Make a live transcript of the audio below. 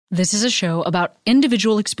This is a show about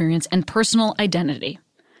individual experience and personal identity.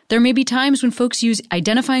 There may be times when folks use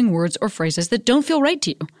identifying words or phrases that don't feel right to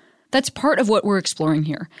you. That's part of what we're exploring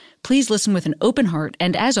here. Please listen with an open heart,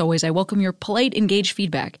 and as always, I welcome your polite, engaged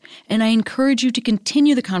feedback, and I encourage you to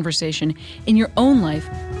continue the conversation in your own life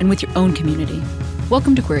and with your own community.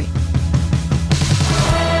 Welcome to Query.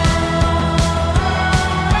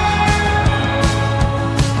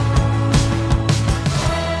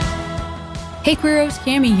 Hey Queeros,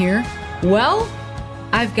 Cammie here. Well,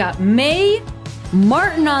 I've got Mae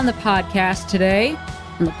Martin on the podcast today.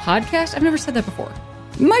 On the podcast? I've never said that before.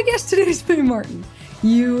 My guest today is Mae Martin.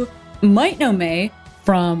 You might know Mae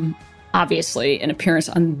from, obviously, an appearance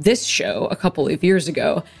on this show a couple of years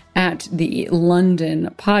ago at the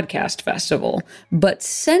London Podcast Festival. But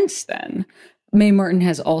since then, Mae Martin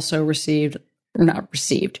has also released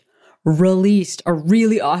a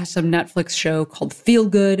really awesome Netflix show called Feel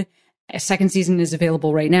Good. A second season is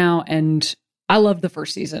available right now, and I loved the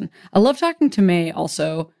first season. I love talking to Mae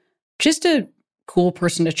also. Just a cool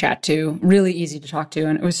person to chat to, really easy to talk to,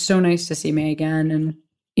 and it was so nice to see Mae again, and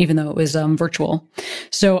even though it was virtual.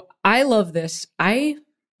 So I love this. I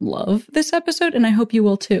love this episode, and I hope you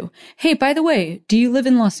will too. Hey, by the way, do you live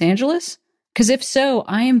in Los Angeles? Because if so,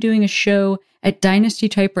 I am doing a show at Dynasty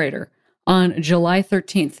Typewriter on July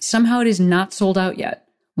 13th. Somehow it is not sold out yet.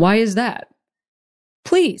 Why is that?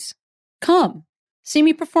 Please. Come, see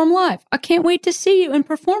me perform live. I can't wait to see you and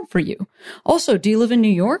perform for you. Also, do you live in New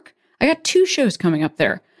York? I got 2 shows coming up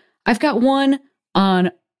there. I've got one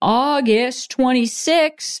on August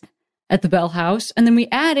 26th at the Bell House, and then we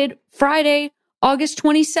added Friday, August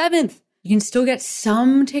 27th. You can still get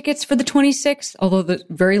some tickets for the 26th, although they're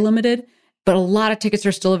very limited, but a lot of tickets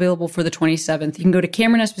are still available for the 27th. You can go to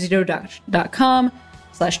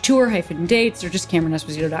CameronEsposito.com/tour-dates or just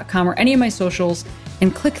CameronEsposito.com or any of my socials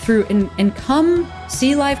and click through and come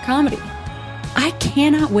see live comedy. I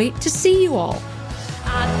cannot wait to see you all.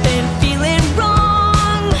 I've been feeling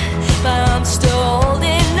wrong, but I'm still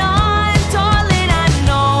holding on, darling. I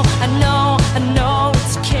know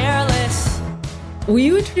it's careless. Will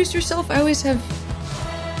you introduce yourself? I always have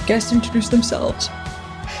guests introduce themselves.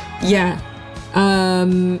 Yeah.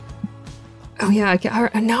 Oh yeah,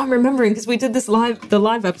 now I'm remembering because we did the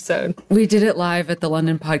live episode. We did it live at the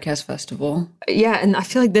London Podcast Festival. Yeah, and I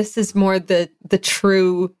feel like this is more the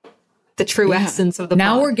true essence of the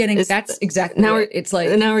now pod. We're getting that's exactly now it. It's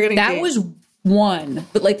like now we're getting that deep. was one,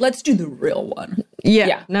 but like let's do the real one.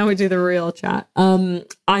 Yeah. Now we do the real chat. I'm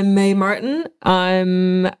Mae Martin.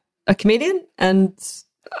 I'm a comedian and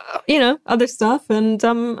other stuff, and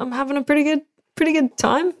I'm having a pretty good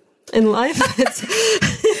time in life. It's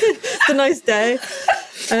a nice day,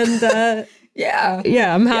 and I'm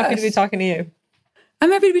happy to be talking to you.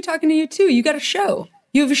 I'm happy to be talking to you too. You got a show.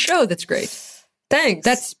 You have a show that's great. Thanks.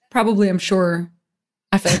 That's probably, I feel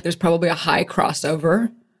like there's probably a high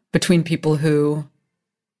crossover between people who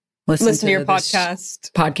listen to your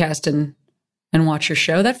podcast and watch your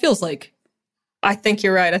show. That feels like, I think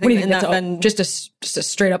you're right. I think just a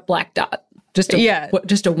straight up black dot. Just a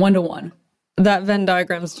 1-to-1. That Venn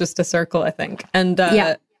diagram's just a circle, I think. And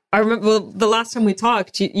I remember the last time we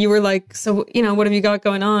talked, you were like, so, what have you got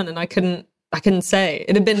going on? And I couldn't say.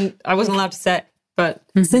 I wasn't allowed to say. But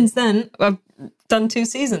since then, I've done 2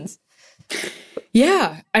 seasons.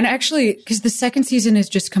 Yeah. And actually, because the second season is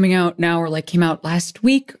just coming out now, or like came out last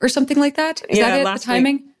week or something like that. Is that it, the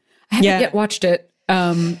timing? Week. I haven't yet watched it.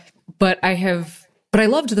 But I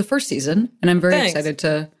loved the first season, and I'm very excited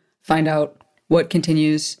to find out what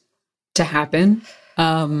continues to happen.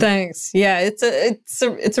 Thanks. Yeah, it's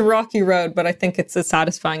a rocky road, but I think it's a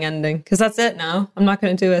satisfying ending because that's it now. I'm not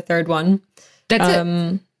going to do a third one. That's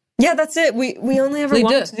it. Yeah, that's it. We only ever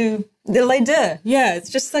want to do the Les Deux. Yeah, it's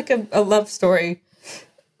just like a love story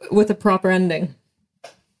with a proper ending.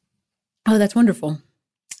 Oh, that's wonderful.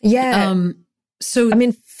 Yeah. So I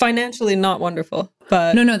mean, financially not wonderful,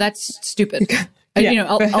 but no, that's stupid.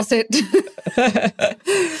 I'll say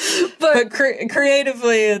it. but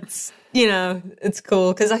creatively, it's it's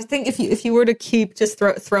cool because I think if you were to keep just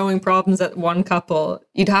throwing problems at one couple,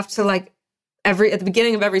 you'd have to at the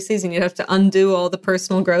beginning of every season, you'd have to undo all the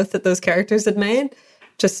personal growth that those characters had made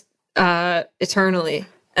just eternally.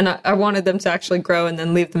 And I wanted them to actually grow and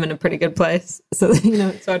then leave them in a pretty good place, so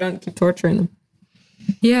so I don't keep torturing them.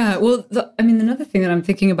 Yeah, well, another thing that I'm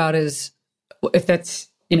thinking about is if that's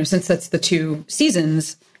since that's the 2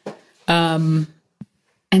 seasons, and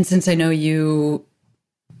since I know you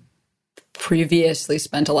previously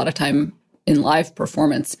spent a lot of time in live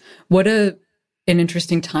performance, what an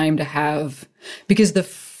interesting time to have, because the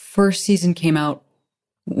first season came out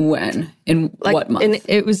when? In what month?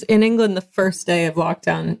 It was in England the first day of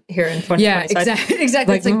lockdown here in 2020. Yeah, exactly.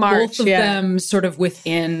 It's like March, both of them sort of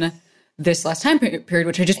within this last time period,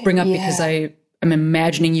 which I just bring up because I'm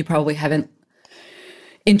imagining you probably haven't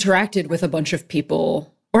interacted with a bunch of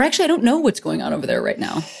people. Or actually, I don't know what's going on over there right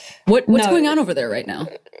now. What's going on over there right now?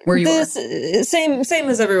 Where you are? Same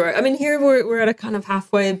as everywhere. I mean, here we're at a kind of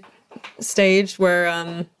halfway stage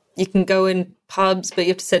where you can go in pubs, but you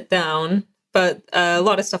have to sit down. But a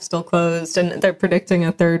lot of stuff's still closed, and they're predicting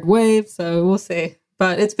a third wave, so we'll see.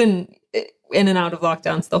 But it's been in and out of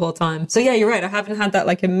lockdowns the whole time. So yeah, you're right. I haven't had that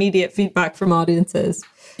like immediate feedback from audiences.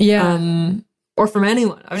 Yeah. Or from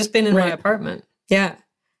anyone. I've just been in my apartment. Yeah.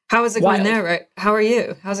 How is it going there, right? How are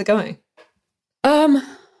you? How's it going? I'm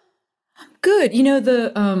good. You know,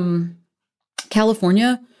 the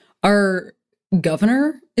California, our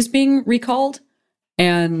governor is being recalled,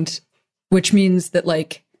 and which means that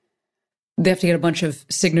like they have to get a bunch of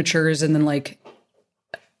signatures and then like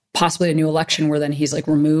possibly a new election where then he's like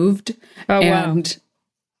removed. And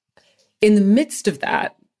in the midst of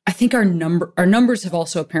that, I think our numbers have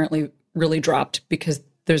also apparently really dropped because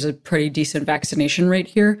there's a pretty decent vaccination rate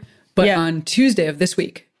here. But on Tuesday of this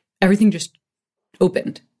week, everything just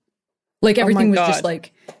opened. Like everything was just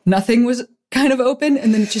like nothing was kind of open.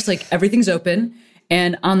 And then it's just like everything's open.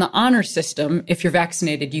 And on the honor system, if you're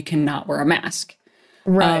vaccinated, you cannot wear a mask.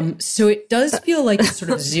 Right. So it does feel like it's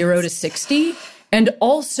sort of 0 to 60. And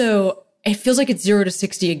also it feels like it's 0 to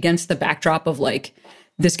 60 against the backdrop of like,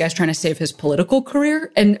 this guy's trying to save his political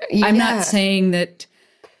career. And I'm not saying that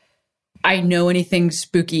I know anything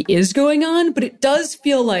spooky is going on, but it does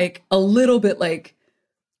feel like a little bit like,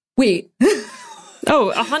 wait.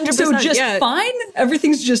 100%. So just fine?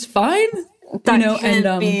 Everything's just fine? That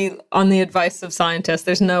can't be on the advice of scientists.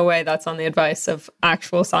 There's no way that's on the advice of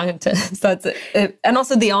actual scientists. That's it. And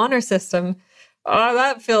also the honor system. Oh,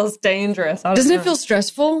 that feels dangerous. Doesn't it feel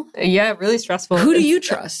stressful? Yeah, really stressful. Who do you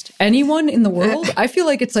trust? Anyone in the world? I feel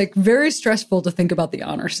like it's like very stressful to think about the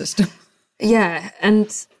honor system. Yeah,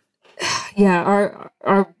 and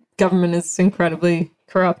our government is incredibly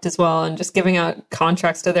corrupt as well, and just giving out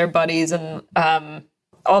contracts to their buddies, and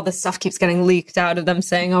all this stuff keeps getting leaked out of them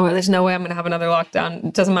saying, oh, there's no way I'm going to have another lockdown.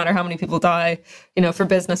 It doesn't matter how many people die. You know, for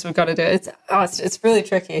business, we've got to do it. It's really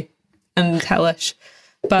tricky and hellish.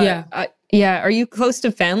 But are you close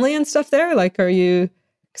to family and stuff there? Like, are you?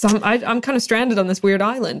 Because I'm kind of stranded on this weird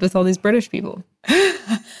island with all these British people.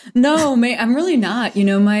 No, I'm really not. You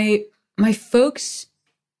know, my folks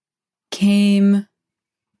came.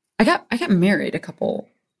 I got married I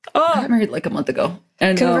got married like a month ago.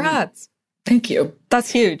 And congrats. Thank you. That's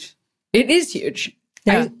huge. It is huge.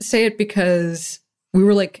 Yeah. I say it because we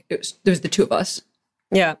were like, there was the two of us.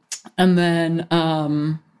 Yeah. And then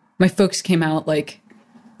my folks came out like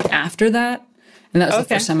after that. And that was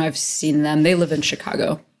the first time I've seen them. They live in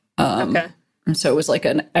Chicago. And so it was like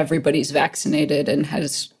everybody's vaccinated and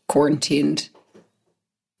has quarantined.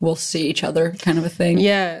 We'll see each other kind of a thing.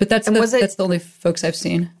 Yeah. But that's the only folks I've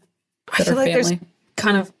seen. I feel like there's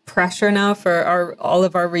kind of pressure now for all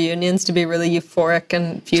of our reunions to be really euphoric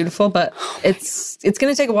and beautiful, but it's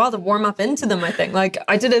going to take a while to warm up into them, I think. Like,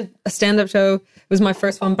 I did a stand-up show. It was my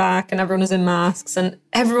first one back, and everyone was in masks, and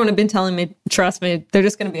everyone had been telling me, trust me, they're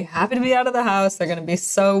just going to be happy to be out of the house. They're going to be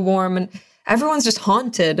so warm, and everyone's just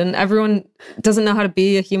haunted, and everyone doesn't know how to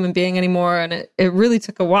be a human being anymore, and it really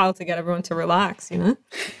took a while to get everyone to relax, you know?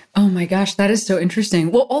 Oh my gosh, that is so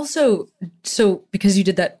interesting. Well, also, so because you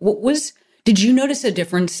did that, did you notice a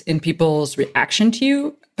difference in people's reaction to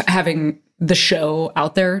you having the show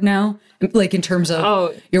out there now? Like in terms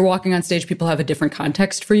of you're walking on stage, people have a different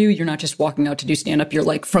context for you. You're not just walking out to do stand-up. You're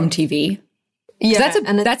like from TV. Yeah.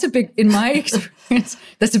 That's a big, in my experience,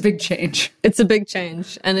 that's a big change. It's a big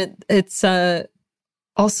change. And it's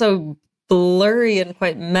also blurry and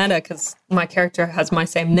quite meta because my character has my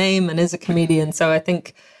same name and is a comedian. So I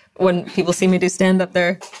think when people see me do stand-up,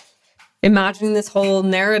 they're imagining this whole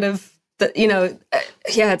narrative that, you know,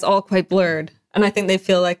 it's all quite blurred. And I think they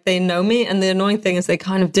feel like they know me. And the annoying thing is they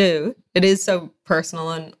kind of do. It is so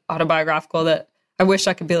personal and autobiographical that I wish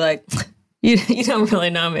I could be like, you don't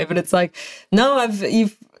really know me. But it's like, no,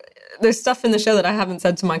 there's stuff in the show that I haven't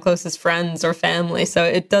said to my closest friends or family. So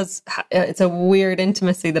it's a weird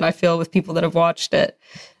intimacy that I feel with people that have watched it.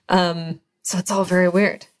 So it's all very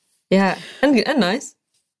weird. Yeah. And nice.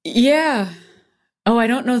 Yeah. Oh, I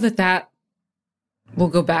don't know that will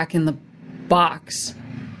go back in the box.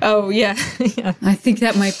 Oh, yeah. Yeah. I think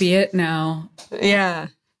that might be it now. Yeah.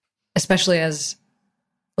 Especially as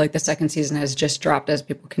like the second season has just dropped, as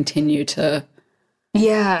people continue to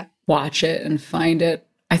watch it and find it.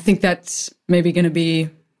 I think that's maybe going to be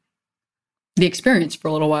the experience for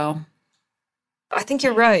a little while. I think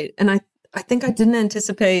you're right. And I think I didn't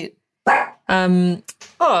anticipate.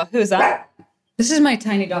 Oh, who is that? This is my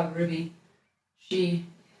tiny dog, Ruby. She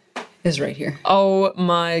is right here. Oh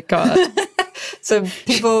my God. So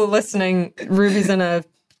people listening, Ruby's in a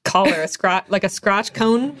collar, like a scratch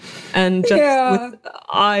cone, and just with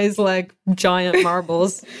eyes like giant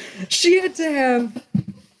marbles. She had to have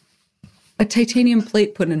a titanium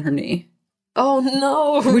plate put in her knee. Oh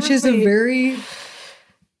no. Which is a very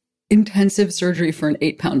intensive surgery for an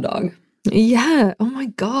 8-pound dog. Yeah. Oh my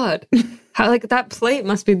God. How, like, that plate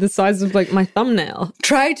must be the size of like my thumbnail.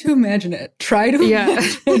 Try to imagine it.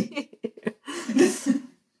 Imagine.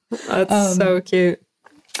 That's so cute.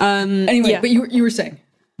 Anyway, but you were saying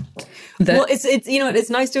that. Well, it's it's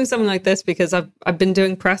nice doing something like this because I've been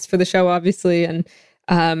doing press for the show, obviously, and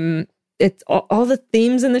it's all the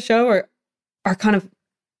themes in the show are kind of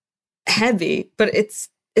heavy, but it's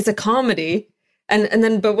a comedy, and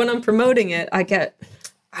then but when I'm promoting it, I don't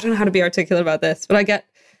know how to be articulate about this, but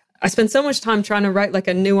I spend so much time trying to write like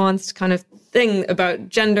a nuanced kind of thing about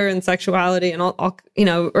gender and sexuality and all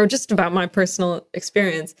or just about my personal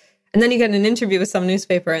experience. And then you get an interview with some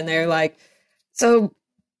newspaper and they're like, so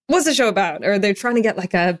what's the show about? Or they're trying to get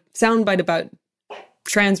like a soundbite about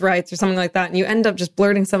trans rights or something like that. And you end up just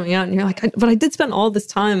blurting something out and you're like, but I did spend all this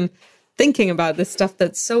time thinking about this stuff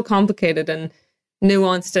that's so complicated and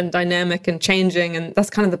nuanced and dynamic and changing. And that's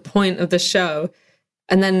kind of the point of the show.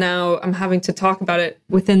 And then now I'm having to talk about it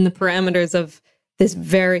within the parameters of this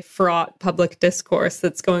very fraught public discourse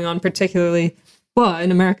that's going on, particularly, well,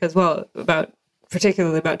 in America as well,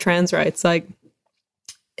 particularly about trans rights. Like,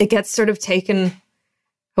 it gets sort of taken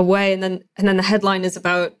away, and then the headline is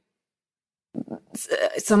about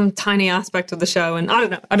some tiny aspect of the show. And I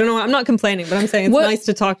don't know. I'm not complaining, but I'm saying it's nice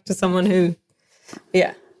to talk to someone who,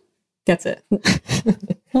 gets it.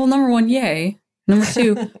 Well, number one, yay. Number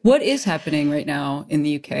two, what is happening right now in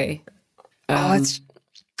the UK?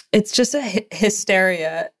 It's just a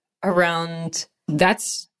hysteria around.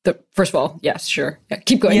 That's the first of all. Yes, sure. Yeah,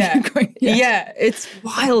 keep going. Yeah, keep going. Yeah, it's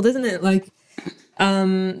wild, isn't it? Like,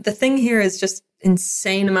 the thing here is just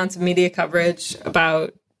insane amounts of media coverage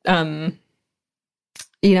about, women's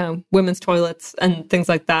toilets and things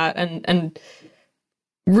like that, and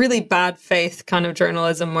really bad faith kind of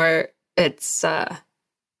journalism where it's,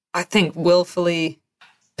 I think, willfully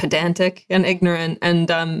pedantic and ignorant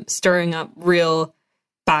and stirring up real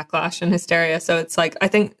backlash and hysteria. So it's like, I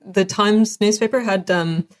think the Times newspaper had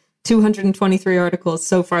 223 articles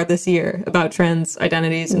so far this year about trans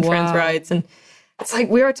identities and trans rights. And it's like,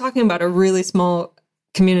 we are talking about a really small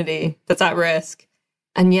community that's at risk.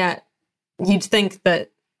 And yet you'd think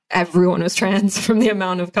that everyone was trans from the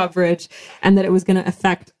amount of coverage and that it was going to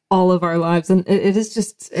affect all of our lives. And it is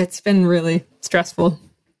just, it's been really stressful.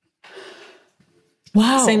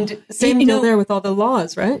 Wow. Same deal there with all the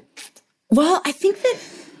laws, right? Well, I think that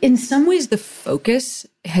in some ways the focus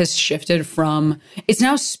has shifted from, it's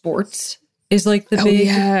now sports is like the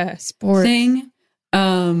big sports thing.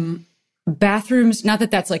 Bathrooms, not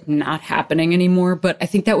that that's like not happening anymore, but I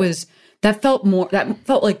think that felt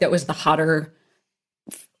like that was the hotter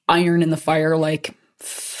iron in the fire like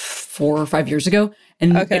 4 or 5 years ago.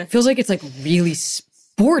 And it feels like it's like really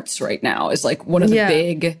sports right now is like one of the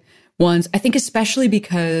big ones. I think especially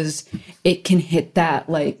because it can hit that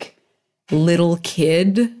like little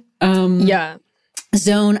kid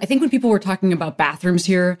zone. I think when people were talking about bathrooms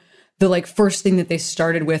here, the like first thing that they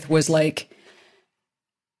started with was like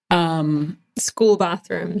school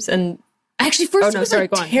bathrooms. And actually first it was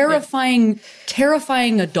like terrifying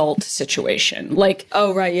adult situation. Like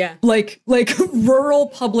like rural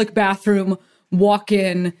public bathroom, walk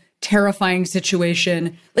in, terrifying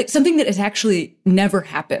situation, like something that has actually never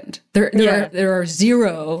happened. There are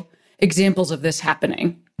zero examples of this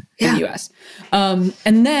happening in the US.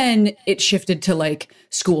 And then it shifted to like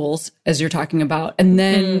schools, as you're talking about, and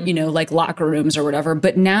then, like locker rooms or whatever.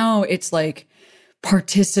 But now it's like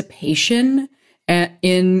participation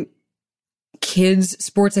in kids'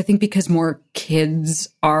 sports, I think because more kids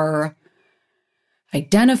are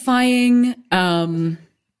identifying.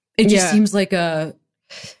 It just seems like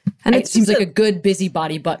it seems like a good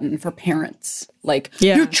busybody button for parents. Like,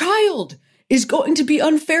 your child is going to be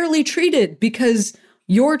unfairly treated because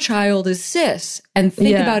your child is cis. And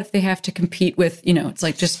think about if they have to compete with, it's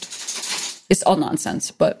like just, it's all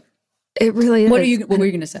nonsense. But it really is. What were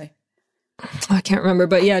you going to say? I can't remember,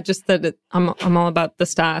 but just that I'm all about the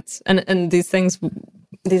stats and these things,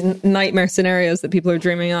 these nightmare scenarios that people are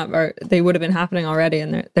dreaming up they would have been happening already,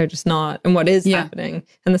 and they're just not. And what is happening,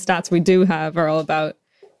 and the stats we do have are all about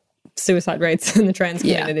suicide rates in the trans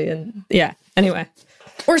community. And anyway,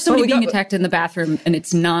 Or somebody being attacked in the bathroom and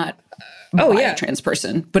it's not a trans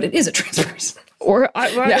person, but it is a trans person. Or I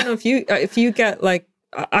don't know if you get like,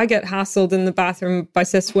 I get hassled in the bathroom by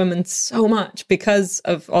cis women so much because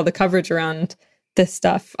of all the coverage around this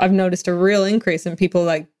stuff. I've noticed a real increase in people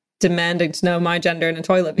like demanding to know my gender in a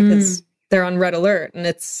toilet because they're on red alert, and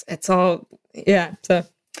it's all so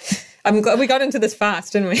I'm glad we got into this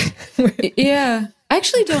fast, didn't we? Yeah, I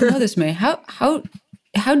actually don't know this, Mae. How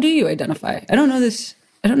do you identify? I don't know this.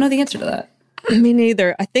 I don't know the answer to that. Me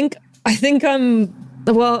neither. I think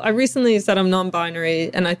I recently said I'm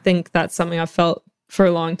non-binary, and I think that's something I've felt for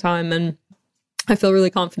a long time, and I feel really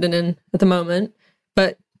confident in at the moment.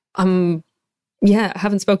 But I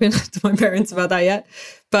haven't spoken to my parents about that yet.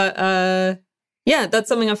 But that's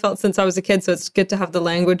something I've felt since I was a kid, so it's good to have the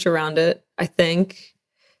language around it, I think.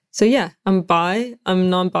 So yeah, I'm bi, I'm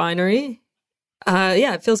non-binary.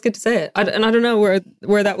 It feels good to say it. I don't know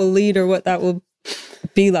where that will lead or what that will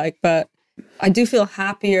be like, but I do feel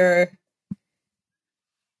happier.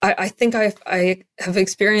 I think I have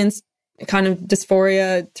experienced kind of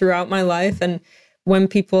dysphoria throughout my life, and when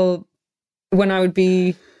I would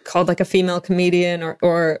be called like a female comedian,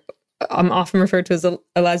 or I'm often referred to as a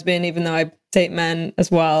lesbian, even though I date men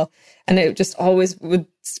as well, and it just always would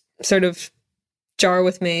sort of jar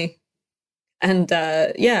with me. And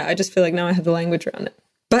I just feel like now I have the language around it.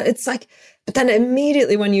 But it's like, but then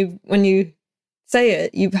immediately when you say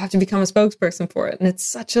it, you have to become a spokesperson for it, and it's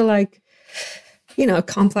such a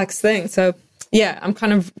complex thing. So yeah, I'm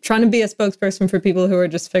kind of trying to be a spokesperson for people who are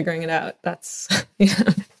just figuring it out. That's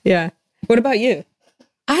yeah. What about you?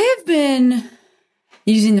 I have been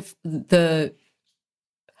using the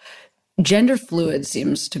gender fluid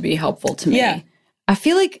seems to be helpful to me. Yeah. I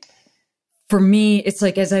feel like for me, it's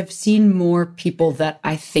like as I've seen more people that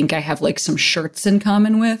I think I have like some shirts in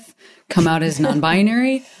common with come out as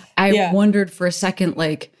non-binary, I wondered for a second,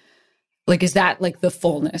 like, is that like the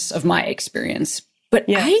fullness of my experience? But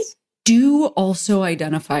I do also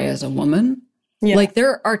identify as a woman. Yeah. Like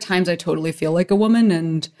there are times I totally feel like a woman,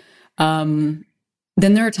 and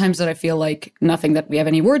then there are times that I feel like nothing that we have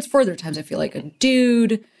any words for. There are times I feel like a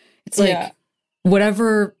dude. It's like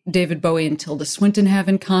whatever David Bowie and Tilda Swinton have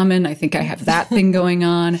in common, I think I have that thing going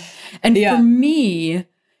on. And for me,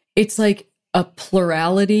 it's like a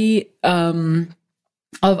plurality of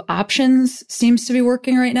options seems to be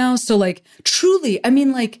working right now. So like truly, I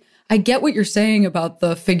mean, like I get what you're saying about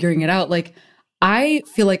the figuring it out. Like I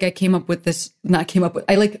feel like I came up with this, not came up with,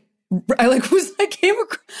 I came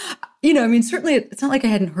across, I mean, certainly it's not like I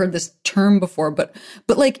hadn't heard this term before, but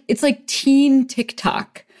like, it's like teen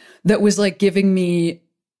TikTok that was like giving me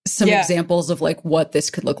some examples of like what this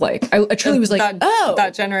could look like. I truly was like,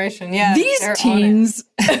 that generation. Yeah. These teens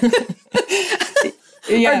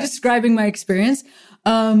are describing my experience.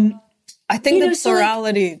 I think the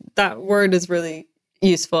plurality, that word is really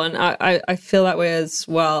useful. And I feel that way as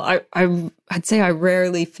well. I'd say I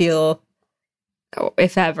rarely feel,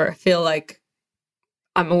 if ever, feel like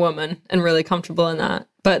I'm a woman and really comfortable in that.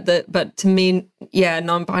 But to me,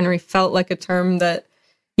 non-binary felt like a term that,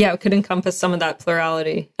 it could encompass some of that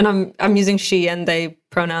plurality. And I'm using she and they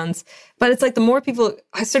pronouns. But it's like the more people,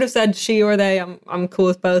 I sort of said she or they, I'm cool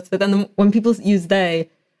with both. But then when people use they,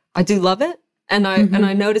 I do love it. And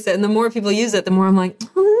I notice it. And the more people use it, the more I'm like,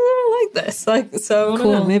 I like this. Like, so cool. I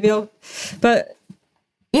don't know, maybe I'll, but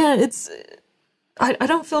yeah, it's, I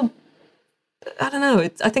don't feel, I don't know.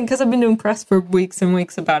 I think because I've been doing press for weeks and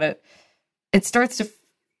weeks about it, it starts to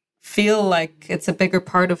feel like it's a bigger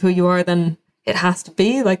part of who you are than it has to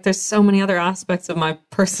be. Like there's so many other aspects of my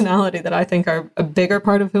personality that I think are a bigger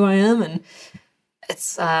part of who I am. And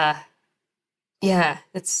it's,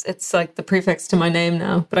 it's like the prefix to my name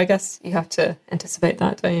now, but I guess you have to anticipate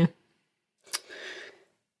that, don't you?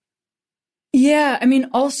 Yeah. I mean,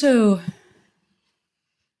 also,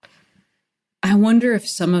 I wonder if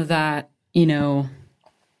some of that, we'll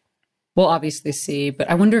obviously see, but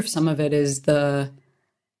I wonder if some of it is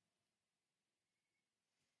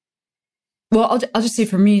I'll just say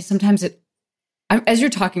for me, sometimes as you're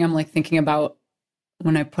talking, I'm like thinking about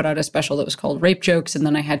when I put out a special that was called Rape Jokes, and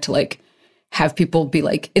then I had to like have people be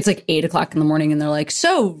like, it's like 8:00 in the morning, and they're like,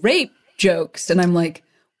 so rape jokes, and I'm like,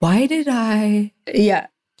 why did I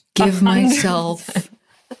give myself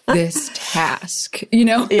this task?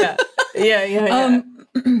 Yeah.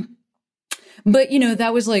 But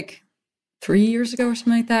that was like 3 years ago or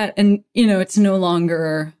something like that, and it's no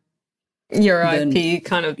longer your IP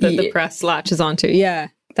kind of that the press latches onto. Yeah.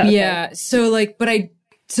 So like,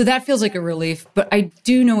 so that feels like a relief, but I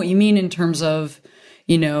do know what you mean in terms of,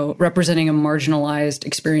 representing a marginalized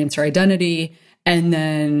experience or identity, and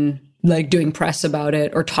then like doing press about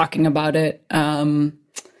it or talking about it.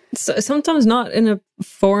 sometimes not in a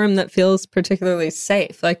forum that feels particularly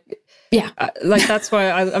safe. Like, Yeah. like that's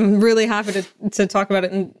why I'm really happy to talk about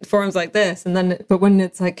it in forums like this. And then, but when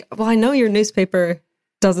it's like, well, I know your newspaper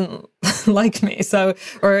doesn't like me, so,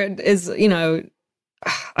 or it is, you know,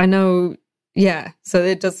 I know, yeah. So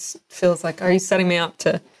it just feels like, are you setting me up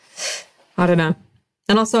to, I don't know.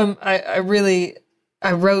 And also, I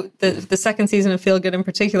wrote the second season of Feel Good in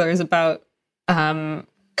particular is about kind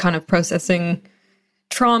of processing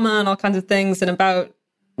trauma and all kinds of things, and about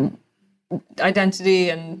identity.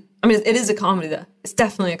 And I mean, it is a comedy, though. It's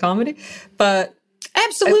definitely a comedy, but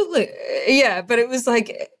Absolutely. yeah. But it was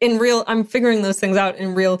like I'm figuring those things out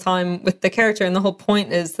in real time with the character, and the whole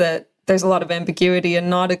point is that there's a lot of ambiguity and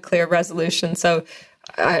not a clear resolution. So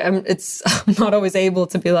I'm not always able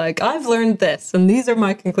to be like, I've learned this and these are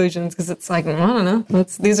my conclusions, because it's like, I don't know,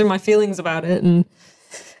 these are my feelings about it. And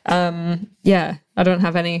yeah, I don't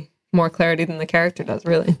have any more clarity than the character does,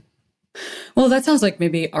 really. Well, that sounds like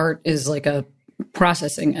maybe art is like a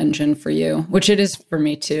processing engine for you, which it is for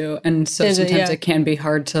me too. And so sometimes it can be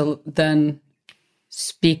hard to then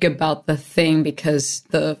speak about the thing, because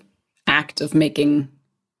the act of making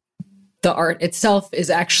the art itself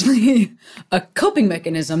is actually a coping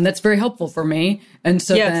mechanism that's very helpful for me. And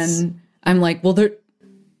so then I'm like, well,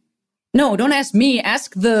 no, don't ask me,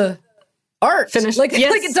 ask the art. Finished. Like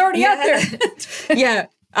it's already out there. Yeah.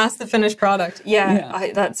 Ask the finished product.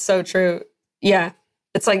 Yeah. That's so true. Yeah.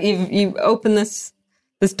 It's like you open this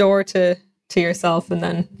door to yourself, and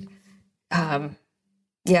then,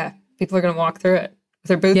 people are going to walk through it with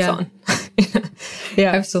their boots on.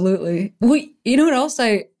 Yeah. Absolutely. Well, you know what else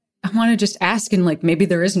I want to just ask, and like, maybe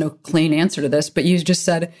there is no clean answer to this, but you just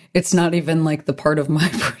said it's not even like the part of my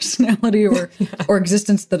personality or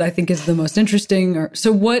existence that I think is the most interesting. Or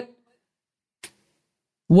so what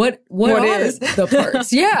are is the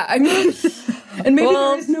parts? Yeah, I mean, and maybe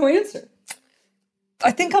there is no answer.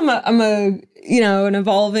 I think I'm a an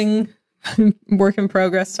evolving work in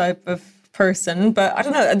progress type of person, but I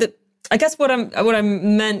don't know. I guess what I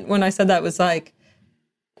meant when I said that was like,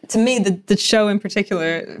 to me, the show in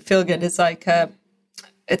particular, Feel Good, is like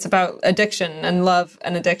it's about addiction and love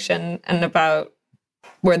and addiction, and about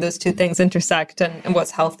where those two things intersect, and what's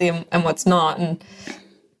healthy and what's not. And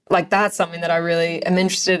like, that's something that I really am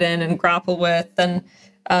interested in and grapple with. And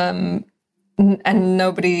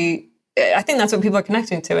nobody, I think that's what people are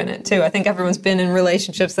connecting to in it too. I think everyone's been in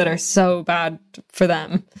relationships that are so bad for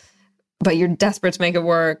them, but you're desperate to make it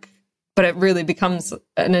work. But it really becomes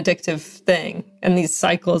an addictive thing. And these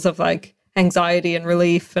cycles of like anxiety and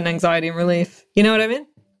relief and anxiety and relief. You know what I mean?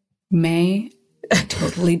 May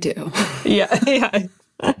totally do. Yeah.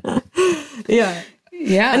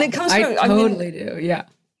 Yeah. And it comes from, I totally do. Yeah.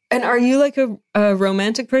 And are you like a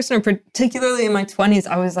romantic person? Or particularly in my 20s,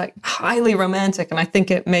 I was like highly romantic. And I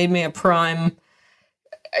think it made me a prime,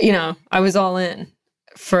 I was all in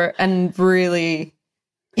and really,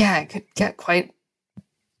 I could get quite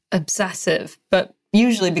obsessive, but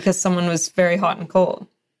usually because someone was very hot and cold.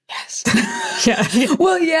 Yes. Yeah.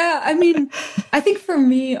 Well, yeah. I mean, I think for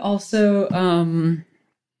me also,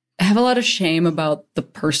 I have a lot of shame about the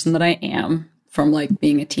person that I am from like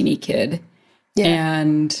being a teeny kid. Yeah.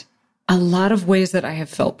 And a lot of ways that I have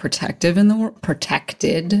felt protected in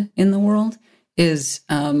the world is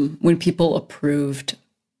when people approved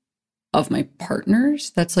of my partners.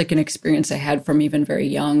 That's like an experience I had from even very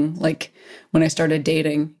young. Like when I started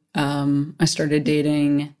dating,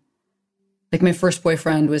 like my first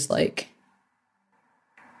boyfriend was like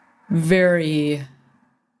very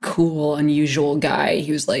cool, unusual guy.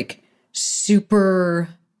 He was like super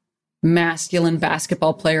masculine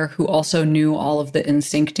basketball player who also knew all of the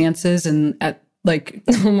NSYNC dances, and at like,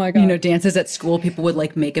 oh my God, dances at school, people would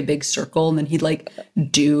like make a big circle and then he'd like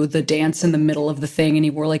do the dance in the middle of the thing, and he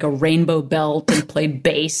wore like a rainbow belt and played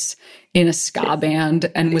bass in a ska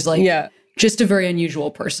band and was like just a very unusual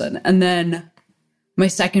person. And then my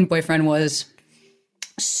second boyfriend was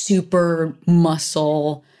super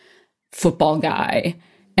muscle football guy.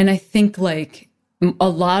 And I think like a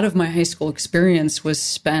lot of my high school experience was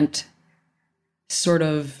spent sort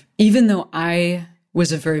of, even though I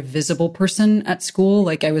was a very visible person at school,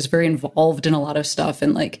 like I was very involved in a lot of stuff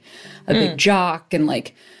and like a big jock and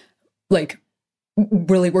like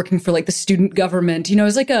really working for like the student government, it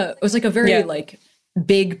was like a very like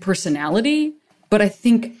big personality. But I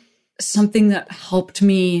think something that helped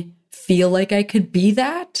me feel like I could be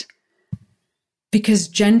that, because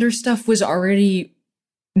gender stuff was already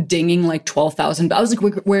dinging like 12,000. I was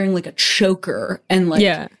like wearing like a choker and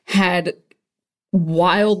like had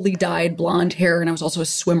wildly dyed blonde hair, and I was also a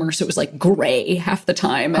swimmer, so it was like gray half the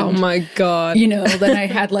time. And, oh my God. Then I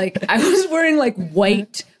had like, I was wearing like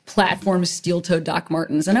white platform steel-toed Doc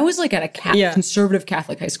Martens. And I was like at a Yeah. conservative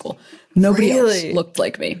Catholic high school. Nobody else Really? looked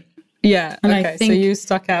like me. Yeah. And Okay. I think so you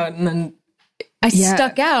stuck out and then. I Yeah.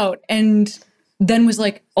 stuck out and then was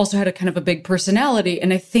like, also had a kind of a big personality.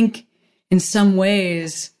 And I think in some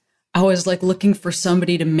ways I was like looking for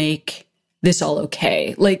somebody to make this all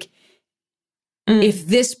okay. Like, if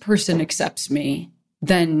this person accepts me,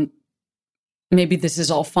 then maybe this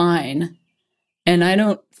is all fine. And I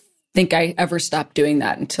don't think I ever stopped doing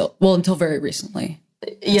that until very recently.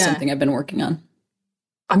 It's something I've been working on.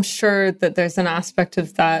 I'm sure that there's an aspect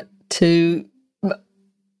of that too.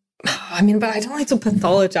 I mean, but I don't like to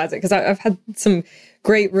pathologize it because I've had some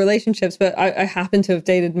great relationships, but I happen to have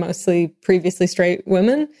dated mostly previously straight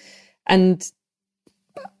women, and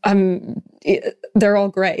they're all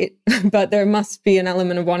great, but there must be an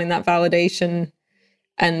element of wanting that validation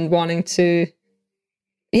and wanting to,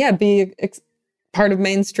 be part of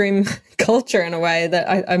mainstream culture in a way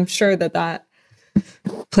that I'm sure that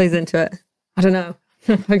plays into it. I don't know.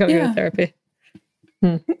 I gotta go to therapy.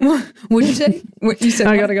 What'd you say? What you said?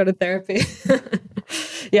 I gotta go to therapy.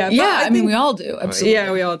 I mean, we all do. Absolutely.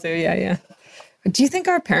 Yeah, we all do. Yeah. Do you think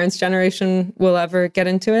our parents' generation will ever get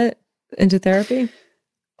into therapy?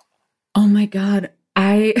 Oh my God.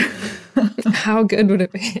 How good would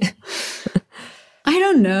it be? I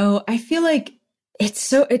don't know. I feel like it's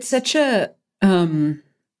such a,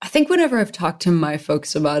 I think whenever I've talked to my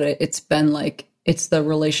folks about it, it's been like, it's the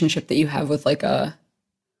relationship that you have with like a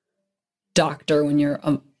doctor when you're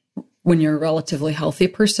a relatively healthy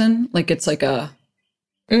person. Like it's like a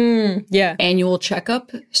annual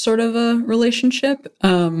checkup sort of a relationship.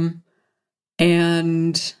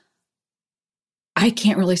 And I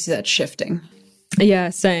can't really see that shifting. Yeah,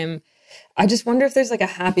 same. I just wonder if there's like a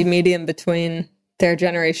happy medium between their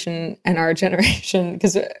generation and our generation,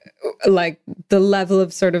 because like the level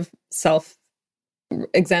of sort of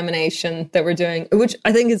self-examination that we're doing, which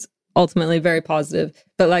I think is ultimately very positive,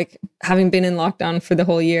 but like having been in lockdown for the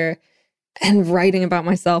whole year and writing about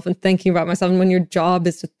myself and thinking about myself, and when your job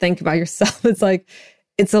is to think about yourself, it's like,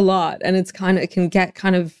 it's a lot, and it can get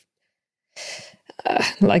kind of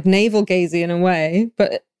like navel-gazy in a way,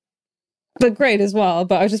 but great as well.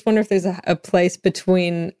 But I just wonder if there's a place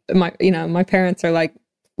between my parents are like,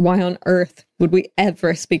 why on earth would we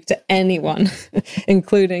ever speak to anyone,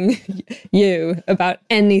 including you, about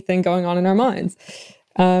anything going on in our minds?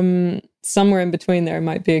 Somewhere in between there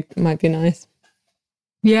might be nice.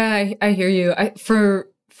 Yeah, I hear you. For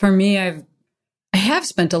me, I have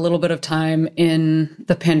spent a little bit of time in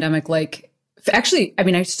the pandemic. Like, actually, I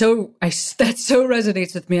mean, that so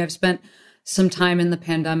resonates with me. I've spent some time in the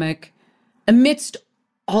pandemic amidst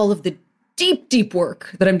all of the deep, deep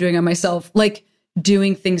work that I'm doing on myself, like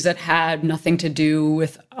doing things that had nothing to do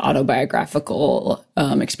with autobiographical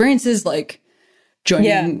experiences, like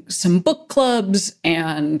joining some book clubs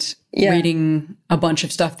and reading a bunch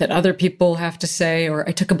of stuff that other people have to say. Or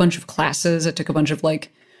I took a bunch of classes. I took a bunch of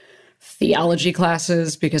like theology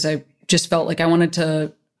classes because I just felt like I wanted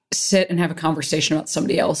to sit and have a conversation about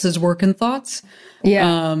somebody else's work and thoughts.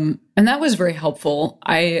 Yeah. And that was very helpful.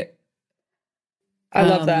 I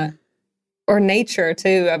love that. Or nature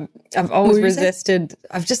too. I've always resisted.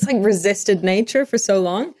 I've just like resisted nature for so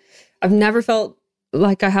long. I've never felt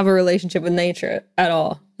like I have a relationship with nature at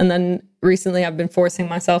all. And then recently I've been forcing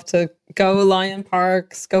myself to go lie in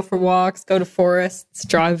parks, go for walks, go to forests,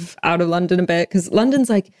 drive out of London a bit. Because London's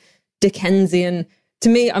like Dickensian. To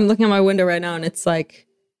me, I'm looking at my window right now and it's like,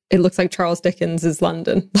 it looks like Charles Dickens'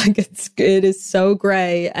 London. Like it is so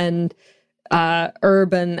grey and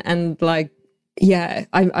urban and like, yeah,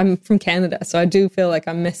 I'm from Canada, so I do feel like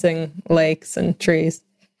I'm missing lakes and trees.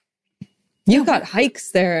 You've got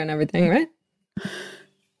hikes there and everything, right?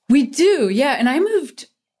 We do, yeah. And I moved,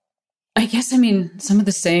 I guess, I mean, some of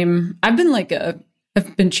the same. I've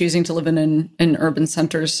been choosing to live in urban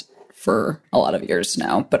centers for a lot of years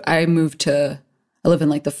now, but I live in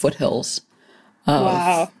like the foothills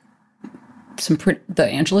of the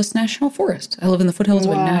Angeles National Forest. I live in the foothills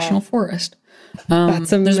of a national forest.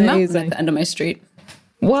 That's amazing. There's a mountain at the end of my street.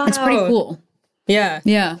 Wow. It's pretty cool. Yeah.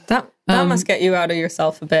 Yeah. That must get you out of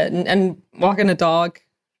yourself a bit. And walking a dog.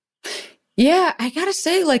 Yeah, I gotta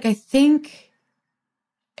say, like, I think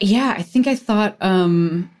I thought,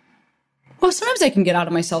 well, sometimes I can get out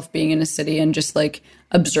of myself being in a city and just like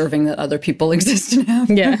observing that other people exist and have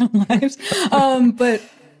their own lives. But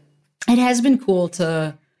it has been cool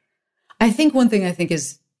I think one thing I think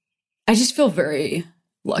is I just feel very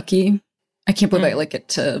lucky. I can't believe I get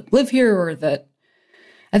to live here, or that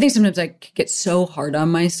I think sometimes I get so hard on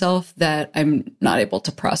myself that I'm not able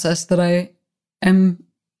to process that I am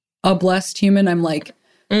a blessed human. I'm like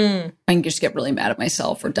I can just get really mad at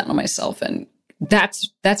myself or down on myself. And that's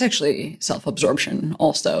actually self-absorption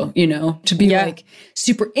also, you know, to be like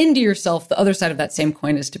super into yourself. The other side of that same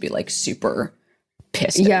coin is to be like super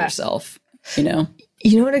pissed at yourself, you know?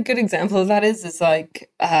 You know what a good example of that is like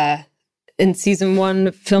in season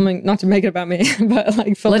 1 filming, not to make it about me, but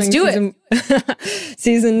like filming Let's do it.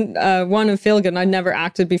 season 1 of Feel Good. And I'd never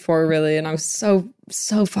acted before really. And I was so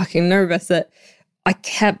fucking nervous that I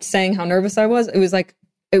kept saying how nervous I was. It was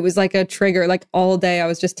like a trigger. Like all day I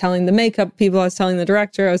was just telling the makeup people, I was telling the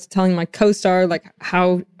director, I was telling my co-star like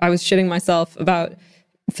how I was shitting myself about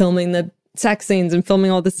filming the sex scenes and filming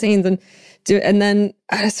all the scenes. And then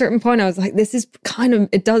at a certain point I was like, this is kind of,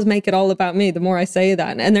 it does make it all about me the more I say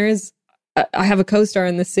that. And I have a co-star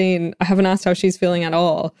in the scene. I haven't asked how she's feeling at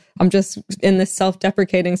all. I'm just in this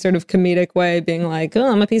self-deprecating sort of comedic way being like, oh,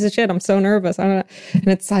 I'm a piece of shit. I'm so nervous. I don't know. And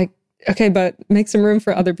it's like, okay, but make some room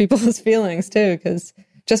for other people's feelings too. Because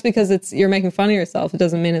just because you're making fun of yourself, it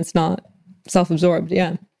doesn't mean it's not self-absorbed.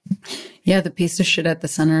 Yeah. Yeah. The piece of shit at the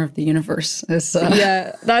center of the universe is.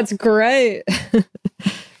 Yeah, that's great.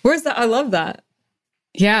 Where's that? I love that.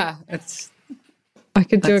 Yeah. I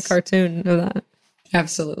could do a cartoon of that.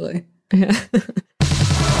 Absolutely. Yeah.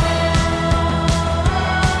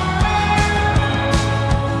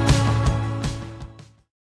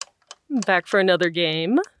 Back for another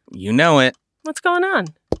game. You know it. What's going on?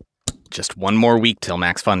 Just one more week till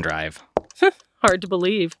Max Fun Drive. Hard to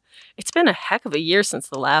believe. It's been a heck of a year since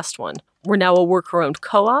the last one. We're now a worker-owned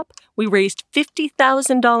co-op. We raised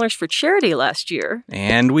 $50,000 for charity last year.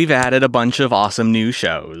 And we've added a bunch of awesome new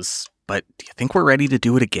shows. But do you think we're ready to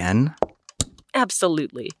do it again?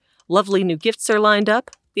 Absolutely. Lovely new gifts are lined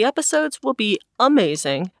up. The episodes will be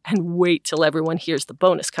amazing. And wait till everyone hears the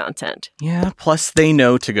bonus content. Yeah, plus they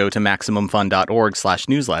know to go to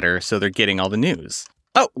MaximumFun.org/newsletter, so they're getting all the news.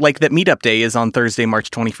 Oh, like that meetup day is on Thursday, March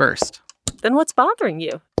 21st. Then what's bothering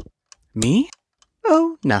you? Me?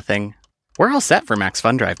 Oh, nothing. We're all set for Max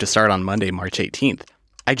Fun Drive to start on Monday, March 18th.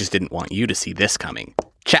 I just didn't want you to see this coming.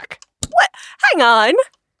 Check. What? Hang on.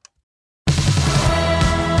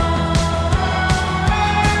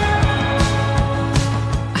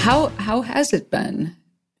 How has it been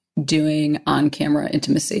doing on-camera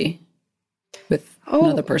intimacy with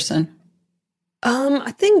another person?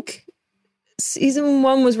 I think season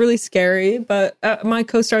 1 was really scary, but my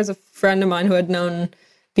co-star is a friend of mine who I'd known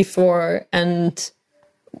before, and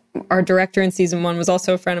our director in season 1 was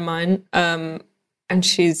also a friend of mine, and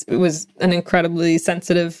was an incredibly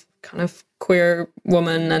sensitive kind of queer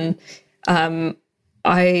woman, and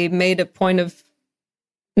I made a point of,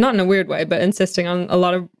 not in a weird way, but insisting on a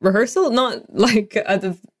lot of rehearsal, not like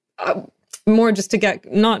more just to get,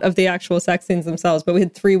 not of the actual sex scenes themselves, but we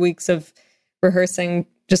had 3 weeks of rehearsing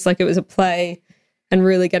just like it was a play and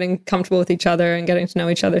really getting comfortable with each other and getting to know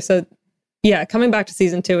each other. So yeah, coming back to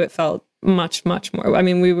season 2, it felt much, much more. I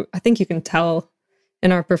mean, I think you can tell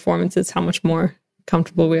in our performances how much more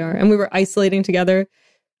comfortable we are. And we were isolating together,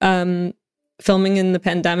 filming in the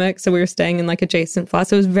pandemic. So we were staying in like adjacent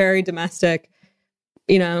flats. It was very domestic.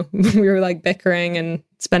 You know, we were like bickering and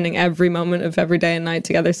spending every moment of every day and night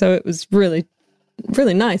together. So it was really,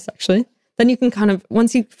 really nice, actually. Then you can kind of,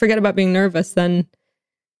 once you forget about being nervous, then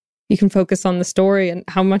you can focus on the story and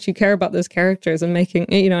how much you care about those characters and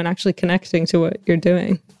making, you know, and actually connecting to what you're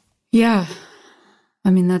doing. Yeah.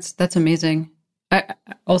 I mean, that's amazing. I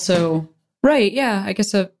also, right. Yeah. I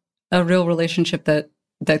guess a real relationship that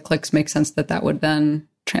clicks makes sense that would then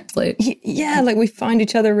translate. Yeah. Like we find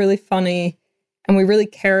each other really funny and we really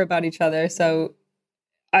care about each other. So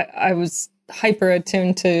I was hyper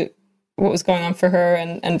attuned to what was going on for her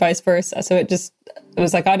and vice versa. So it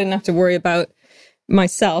was like, I didn't have to worry about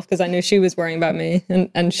myself because I knew she was worrying about me,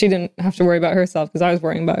 and she didn't have to worry about herself because I was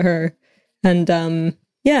worrying about her. And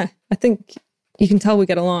yeah, I think you can tell we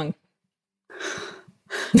get along.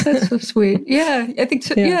 That's so sweet. Yeah, I think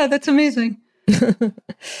so. Yeah, that's amazing. I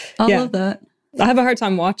love that. I have a hard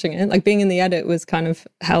time watching it. Like being in the edit was kind of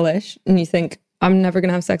hellish, and you think, I'm never going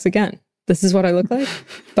to have sex again. This is what I look like.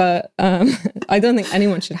 But I don't think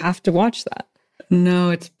anyone should have to watch that.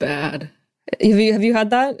 No, it's bad. Have you had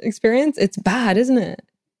that experience? It's bad, isn't it?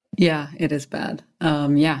 Yeah, it is bad.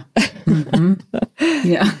 Yeah. Mm-hmm.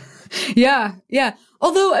 Yeah.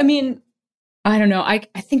 Although, I mean, I don't know. I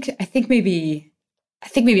think maybe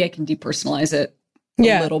I can depersonalize it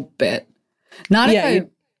a little bit. Not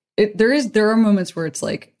if there are moments where it's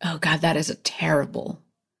like, oh God, that is a terrible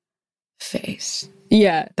face.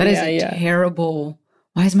 Yeah. That is a terrible,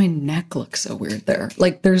 why does my neck look so weird there?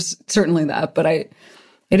 Like there's certainly that, but it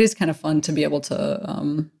is kind of fun to be able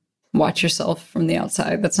to watch yourself from the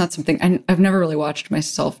outside. That's not something, I've never really watched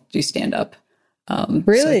myself do stand up.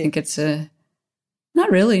 Really? So I think it's not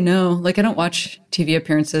really, no. Like, I don't watch TV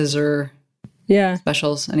appearances or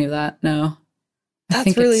specials, any of that, no.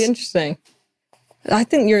 That's really interesting. I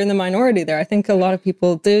think you're in the minority there. I think a lot of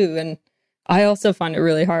people do, and I also find it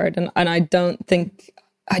really hard, and I don't think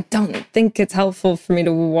it's helpful for me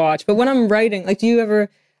to watch. But when I'm writing, like,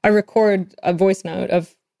 I record a voice note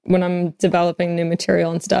of when I'm developing new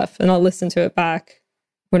material and stuff, and I'll listen to it back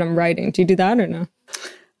when I'm writing. Do you do that or no?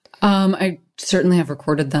 I certainly have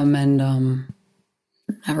recorded them and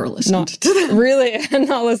never listened to them. Really?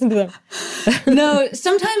 Not listened to them? No,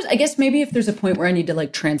 sometimes I guess maybe if there's a point where I need to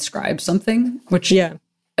like transcribe something, which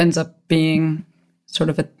ends up being sort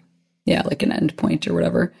of like an end point or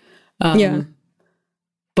whatever.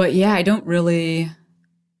 But yeah, I don't really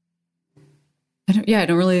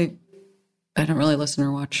listen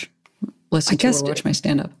or watch my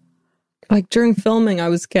stand-up. Like during filming, I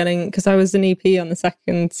was getting, because I was an EP on the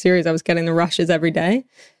second series, I was getting the rushes every day.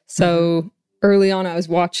 So early on, I was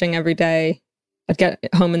watching every day. I'd get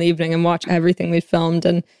home in the evening and watch everything we'd filmed.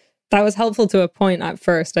 And that was helpful to a point at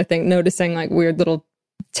first, I think, noticing like weird little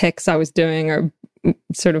tics I was doing, or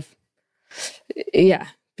sort of,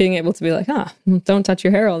 being able to be like, don't touch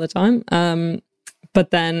your hair all the time.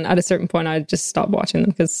 But then at a certain point, I just stopped watching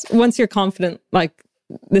them, because once you're confident, like,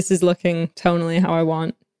 this is looking tonally how I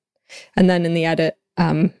want. And then in the edit,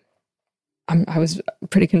 I was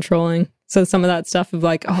pretty controlling. So some of that stuff of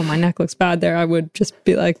like, oh, my neck looks bad there, I would just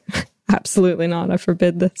be like, absolutely not. I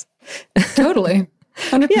forbid this. Totally.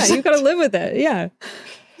 100%. Yeah, you got to live with it. Yeah.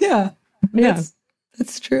 Yeah.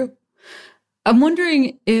 That's true. I'm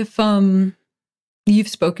wondering if you've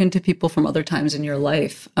spoken to people from other times in your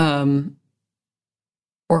life, or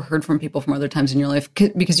heard from people from other times in your life,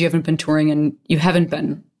 because you haven't been touring and you haven't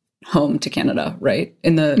been home to Canada, right?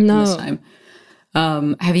 In this time.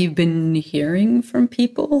 Have you been hearing from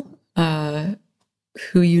people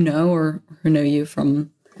who you know or who know you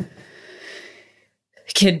from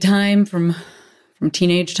kid time, from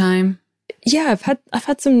teenage time? Yeah, I've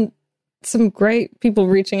had some great people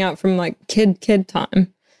reaching out from like kid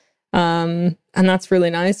time. And that's really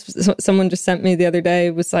nice. Someone just sent me the other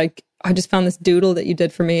day, was like, I just found this doodle that you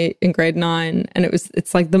did for me in grade 9, and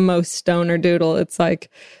it's like the most stoner doodle. It's like,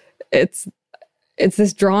 it's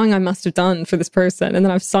this drawing I must have done for this person, and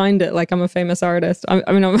then I've signed it like I'm a famous artist. I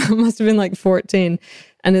must have been like 14,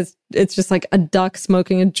 and it's just like a duck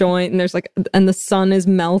smoking a joint, and there's like, and the sun is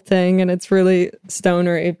melting, and it's really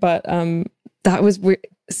stonery. But that was weird.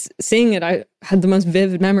 Seeing it, I had the most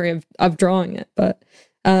vivid memory of drawing it. But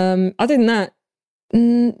other than that, I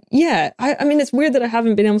mean, it's weird that I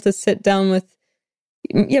haven't been able to sit down with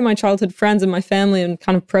my childhood friends and my family and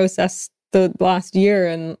kind of process the last year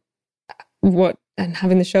and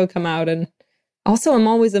having the show come out. And also, I'm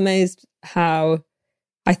always amazed how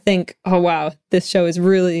I think, oh wow, this show is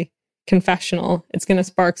really confessional. It's going to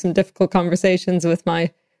spark some difficult conversations with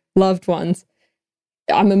my loved ones.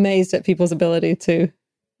 I'm amazed at people's ability to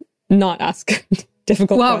not ask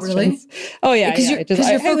difficult questions. Really? Oh yeah, because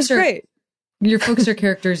your folks are great. Your folks are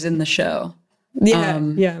characters in the show.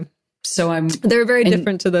 Yeah. So they're very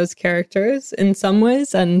different to those characters in some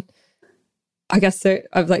ways, and I guess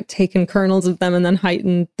I've like taken kernels of them and then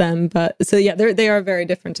heightened them. But so yeah, they are very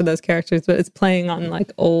different to those characters, but it's playing on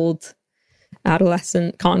like old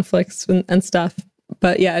adolescent conflicts and stuff.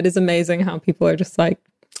 But yeah, it is amazing how people are just like,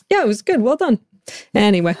 yeah, it was good, well done.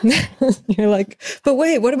 Anyway, you're like, but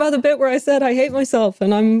wait, what about the bit where I said I hate myself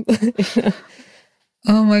and I'm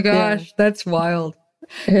oh my gosh, that's wild.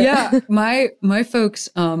 Yeah, my folks,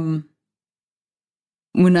 when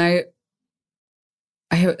I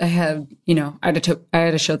had I had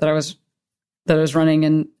a show that I was running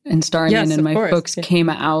and starring in, and my folks came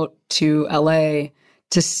out to LA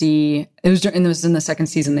to see. It was in the second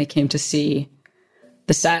season. They came to see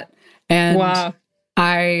the set, and wow.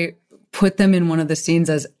 I put them in one of the scenes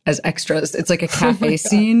as extras. It's like a cafe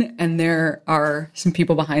scene, and there are some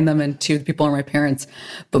people behind them, and 2 of the people are my parents.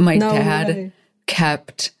 But my dad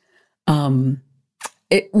kept. We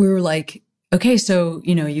were like, okay, so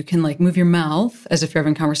you can like move your mouth as if you're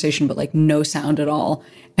having a conversation, but like no sound at all.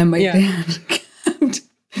 And my dad kept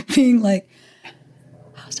being like,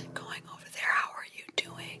 "How's it going over there? How are you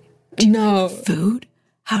doing? Do you like the food?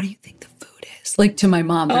 How do you think the food is?" Like to my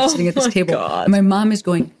mom, they're sitting at this table. God. And my mom is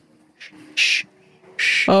going, shh,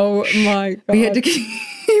 shh. Oh my God. We had to keep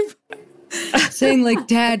saying like,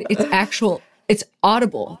 "Dad, it's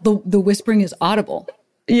audible. The whispering is audible."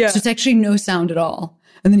 Yeah. So it's actually no sound at all.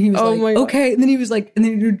 And then he was like, okay. And then he was like, and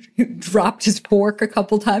then he dropped his fork a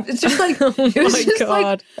couple times. It's just like, it was just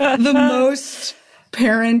like the most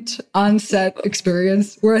parent on set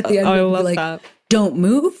experience. Where at the end, I love like, that. don't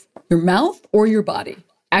move, your mouth or your body.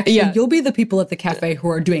 Actually, Yeah. you'll be the people at the cafe who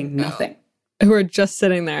are doing nothing. Who are just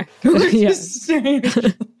sitting there.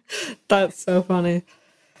 That's so funny.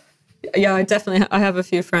 Yeah, I have a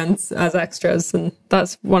few friends as extras, and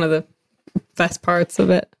that's one of the best parts of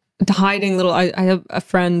it. Hiding little, I have a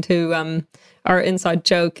friend who, our inside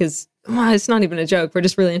joke is, well, it's not even a joke. We're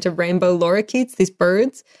just really into rainbow lorikeets, these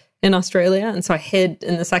birds in Australia. And so I hid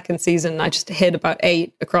in the second season, I just hid about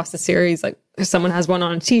 8 across the series. Like someone has one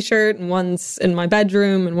on a t-shirt and one's in my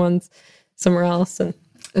bedroom and one's somewhere else. And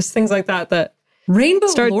there's things like that Rainbow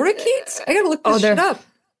lorikeets? I gotta look this shit up.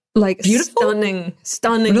 Like Beautiful?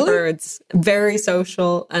 stunning Really? birds, very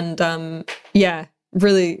social, and yeah,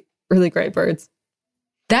 really, really great birds.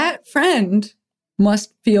 That friend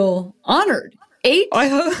must feel honored. 8? I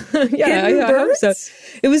hope, yeah, hidden I hope so. birds?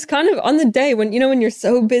 It was kind of on the day when, when you're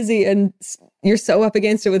so busy and you're so up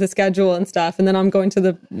against it with a schedule and stuff, and then I'm going to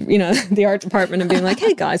the, the art department and being like,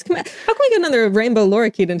 hey guys, come on, how can we get another rainbow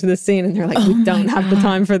lorikeet into this scene? And they're like, we don't have the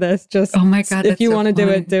time for this. Just, oh my God, if you so want to do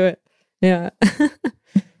it, do it. Yeah.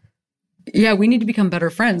 Yeah, we need to become better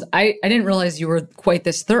friends. I didn't realize you were quite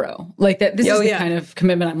this thorough. Like that. This is the kind of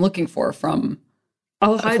commitment I'm looking for from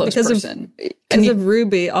I'll a hide close person. because of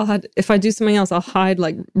Ruby. If I do something else, I'll hide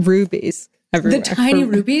like rubies everywhere. The tiny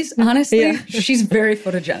rubies, honestly, she's very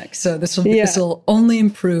photogenic. So this will only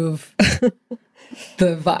improve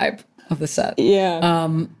the vibe of the set. Yeah.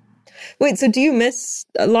 Wait, so do you miss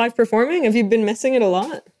live performing? Have you been missing it a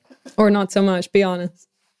lot? Or not so much, be honest.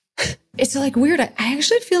 It's like weird. I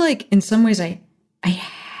actually feel like in some ways I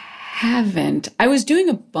haven't. I was doing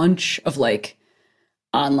a bunch of like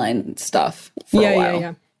online stuff for a while.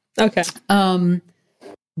 Yeah. Okay.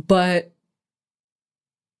 But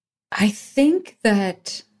I think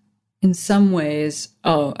that in some ways,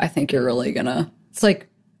 I think you're really gonna, it's like,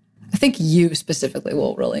 I think you specifically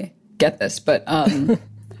will really get this, but I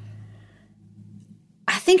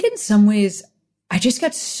think in some ways I just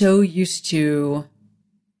got so used to,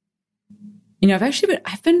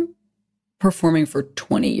 I've been performing for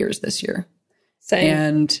 20 years this year.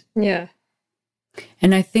 Same.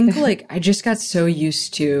 And I think like I just got so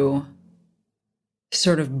used to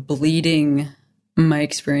sort of bleeding my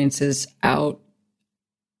experiences out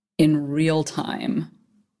in real time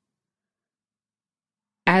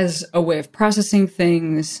as a way of processing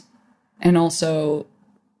things, and also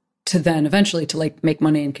to then eventually to like make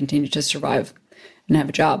money and continue to survive and have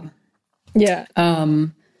a job. Yeah.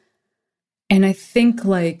 And I think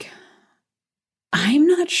like I'm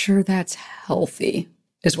not sure that's healthy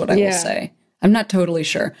is what I will say. I'm not totally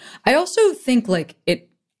sure. I also think like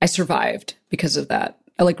I survived because of that.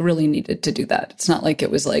 I like really needed to do that. It's not like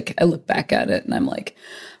it was like I look back at it and I'm like,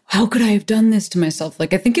 how could I have done this to myself?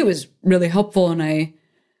 Like I think it was really helpful, and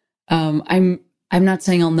I'm not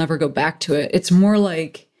saying I'll never go back to it. It's more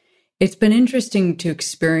like it's been interesting to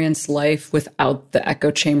experience life without the echo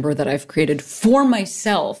chamber that I've created for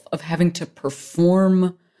myself of having to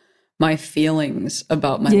perform my feelings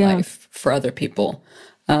about my life for other people.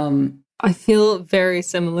 I feel very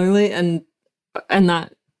similarly, and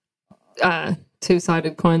that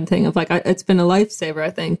two-sided coin thing of like, it's been a lifesaver, I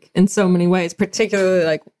think, in so many ways, particularly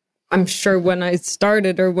like, I'm sure when I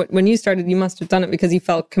started or when you started, you must have done it because you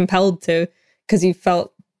felt compelled to, because you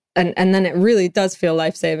felt, and then it really does feel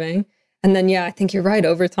life-saving. And then, I think you're right.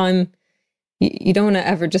 Over time, you don't want to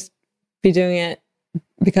ever just be doing it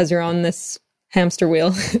because you're on this hamster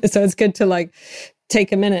wheel. So it's good to like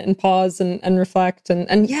take a minute and pause and reflect. And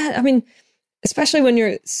I mean, especially when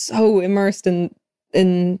you're so immersed in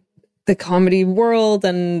the comedy world,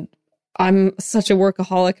 and I'm such a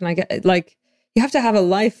workaholic, and I get like, you have to have a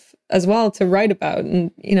life as well to write about.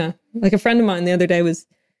 And, like a friend of mine the other day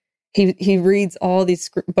he reads all these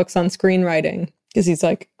books on screenwriting because he's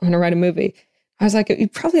like, I'm going to write a movie. I was like, you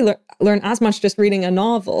probably learn as much just reading a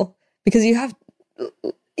novel, because you have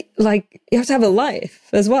to have a life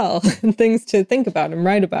as well and things to think about and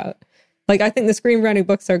write about. Like, I think the screenwriting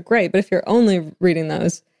books are great, but if you're only reading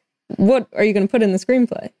those, what are you going to put in the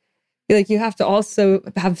screenplay? Like, you have to also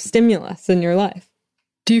have stimulus in your life.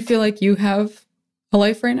 Do you feel like you have a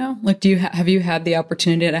life right now? Like, have you had the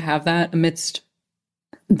opportunity to have that amidst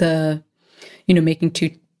the, making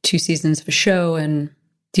two seasons of a show? And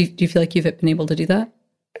do you feel like you've been able to do that?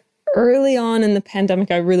 Early on in the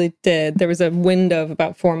pandemic, I really did. There was a window of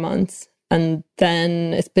about 4 months, and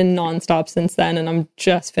then it's been nonstop since then. And I'm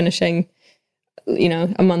just finishing,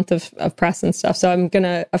 a month of press and stuff. So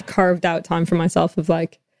I've carved out time for myself of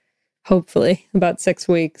like, hopefully about 6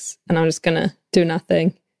 weeks, and I'm just gonna do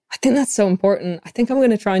nothing. I think that's so important. I think I'm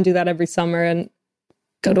gonna try and do that every summer and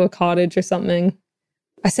go to a cottage or something.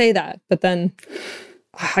 I say that, but then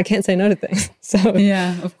I can't say no to things. So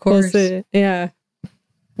Yeah, of we'll course. see. Yeah.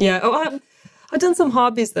 Oh, I've done some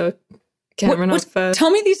hobbies though, Cameron. Tell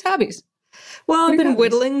me these hobbies. Well, I've are been your hobbies?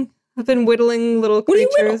 whittling. I've been whittling little What do you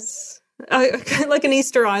whittle? creatures. I like an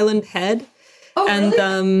Easter Island head. Oh, And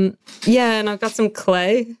really? and I've got some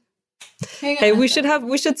clay. Hang Hey, on. we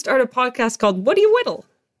should start a podcast called What Do You Whittle?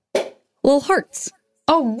 Little hearts.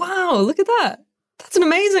 Oh wow, look at that. That's an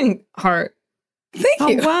amazing heart. Thank Oh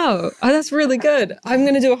you. wow. Oh, that's really good. I'm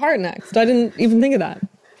gonna do a heart next. I didn't even think of that.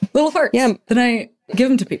 Little hearts. Yeah. Then I give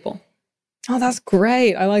them to people. Oh, that's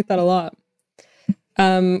great. I like that a lot.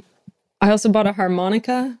 I also bought a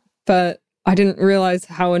harmonica, but I didn't realize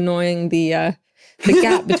how annoying the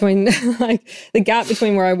gap between the gap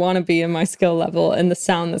between where I want to be and my skill level and the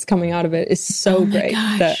sound that's coming out of it is so Oh my great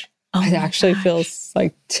gosh. that Oh it my actually gosh. feels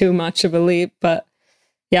like too much of a leap. But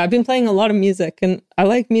yeah, I've been playing a lot of music, and I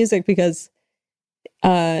like music because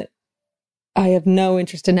I have no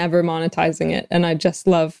interest in ever monetizing it, and I just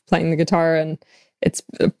love playing the guitar, and it's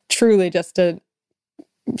truly just a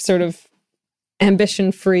sort of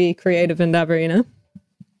ambition-free creative endeavor, you know?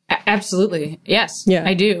 Absolutely. Yes. Yeah.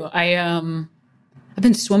 I do. I've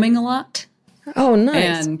been swimming a lot, Oh,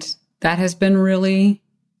 nice. and that has been really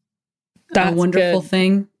That's a wonderful good.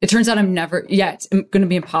 thing. It turns out it's going to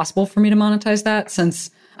be impossible for me to monetize that, since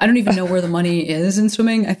I don't even know where the money is in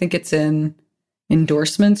swimming. I think it's in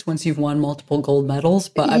endorsements once you've won multiple gold medals,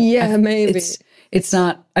 but Maybe. it's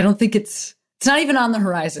not, I don't think it's not even on the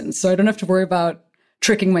horizon. So I don't have to worry about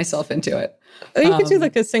tricking myself into it. Or you could do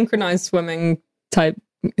like a synchronized swimming type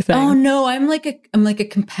thing. Oh no, I'm like a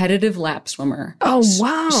competitive lap swimmer. Oh,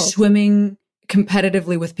 wow. Swimming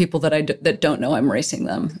competitively with people that don't know I'm racing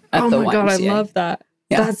them at Oh the my God, I YMCA. love that.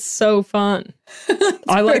 Yeah. That's so fun.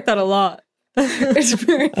 I like that a lot. It's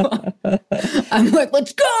very fun. I'm like,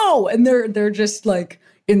 let's go, and they're just like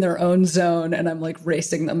in their own zone, and I'm like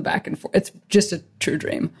racing them back and forth. It's just a true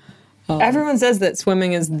dream. Everyone says that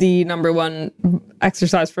swimming is the number one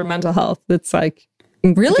exercise for mental health. It's like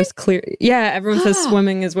Really? just clear. Yeah, everyone says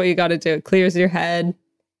swimming is what you got to do. It clears your head.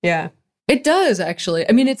 Yeah. It does actually.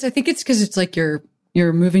 I mean, I think it's because it's like you're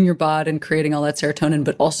moving your body and creating all that serotonin,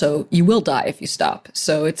 but also you will die if you stop.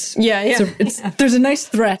 So it's there's a nice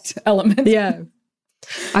threat element. Yeah.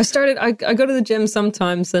 I go to the gym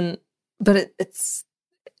sometimes, but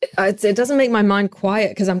it doesn't make my mind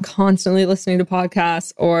quiet because I'm constantly listening to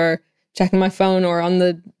podcasts or checking my phone, or on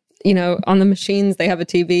the machines they have a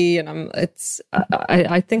TV, and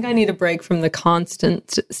I think I need a break from the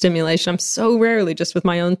constant stimulation. I'm so rarely just with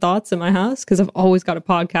my own thoughts in my house because I've always got a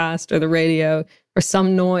podcast or the radio or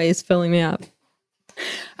some noise filling me up.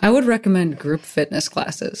 I would recommend group fitness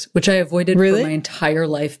classes, which I avoided Really? for my entire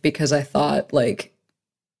life because I thought, like,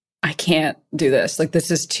 I can't do this. Like, this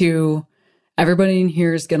is too. Everybody in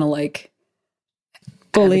here is gonna like have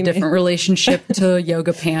Bully a me. different relationship to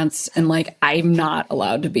yoga pants, and like I'm not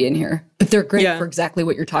allowed to be in here. But they're great Yeah. for exactly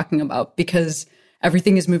what you're talking about because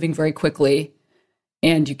everything is moving very quickly,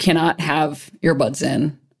 and you cannot have earbuds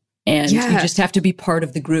in, and you Yeah. just have to be part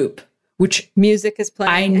of the group. Which Music is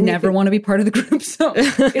playing. I and you never can- want to be part of the group, so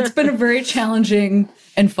it's been a very challenging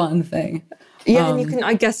and fun thing. Yeah, and you can,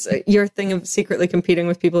 I guess, your thing of secretly competing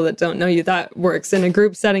with people that don't know you, that works. In a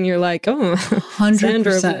group setting, you're like, oh, 100%.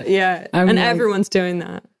 Sandra. Yeah, I'm and like- everyone's doing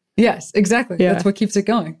that. Yes, exactly. Yeah. That's what keeps it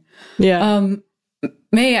going. Yeah.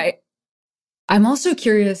 I'm also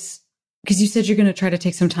curious because you said you're going to try to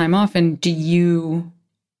take some time off, and do you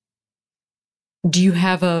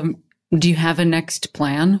have a next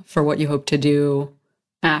plan for what you hope to do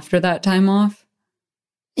after that time off?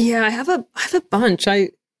 Yeah, I have a bunch.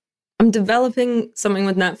 I'm developing something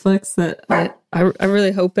with Netflix that I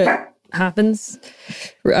really hope it happens.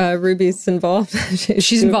 Ruby's involved.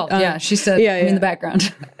 She's involved. Yeah, she said I'm in the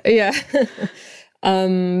background. Yeah.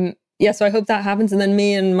 So I hope that happens. And then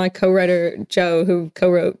me and my co-writer, Joe, who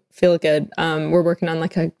co-wrote Feel Good, we're working on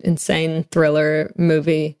like an insane thriller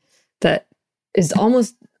movie that is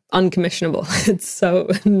almost uncommissionable. It's so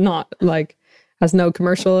not like, has no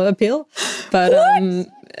commercial appeal. But I don't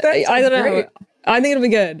know. great. I think it'll be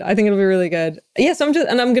good. I think it'll be really good. Yes, I'm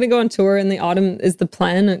going to go on tour in the autumn is the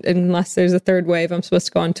plan. Unless there's a third wave, I'm supposed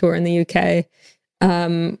to go on tour in the UK.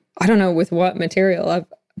 I don't know with what material. I've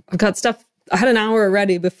got stuff. I had an hour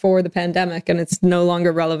already before the pandemic, and it's no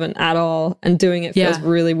longer relevant at all. And doing it feels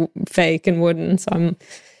really fake and wooden. So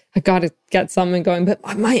I got to get something going.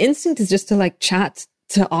 But my instinct is just to like chat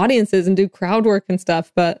to audiences and do crowd work and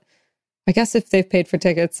stuff. But I guess if they've paid for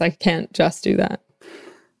tickets, I can't just do that.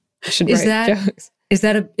 I should write jokes. Is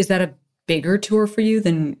that a bigger tour for you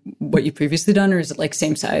than what you've previously done, or is it like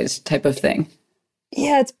same size type of thing?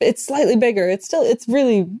 Yeah, it's slightly bigger. It's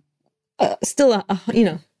really still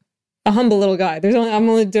a humble little guy. I'm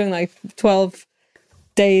only doing like 12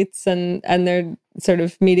 dates and they're sort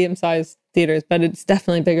of medium-sized theaters, but it's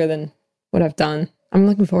definitely bigger than what I've done. I'm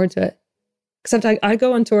looking forward to it. Except I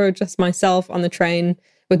go on tour just myself on the train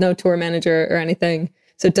with no tour manager or anything.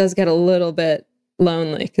 So it does get a little bit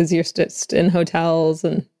lonely because you're just in hotels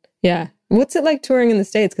and yeah. What's it like touring in the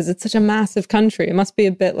States? Because it's such a massive country. It must be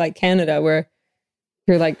a bit like Canada where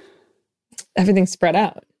you're like, everything's spread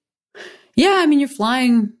out. Yeah, I mean, you're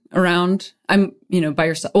flying around. I'm, by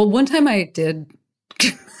yourself. Well, one time I did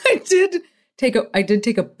take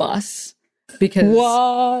a bus because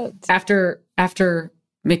what? After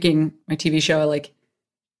making my TV show, I like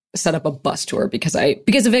set up a bus tour because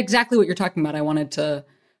of exactly what you're talking about. I wanted to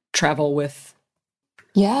travel with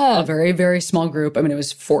a very, very small group. I mean, it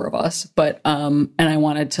was 4 of us, but and I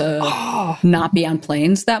wanted to not be on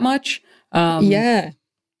planes that much. That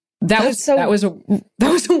was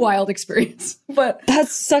a wild experience. But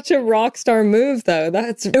that's such a rock star move, though.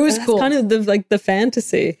 It was cool. Kind of the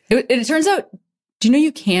fantasy. It turns out. Do you know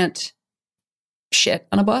you can't shit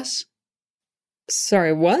on a bus?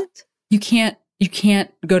 Sorry, what? You can't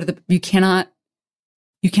go to you cannot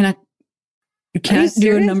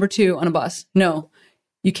do a number 2 on a bus. No,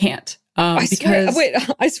 you can't. I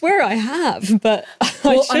swear I have, but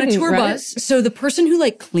well, on a tour bus. So the person who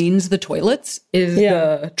like cleans the toilets is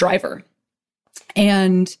the driver,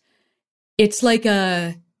 and it's like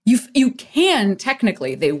you can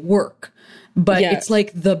technically they work, but it's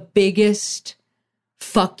like the biggest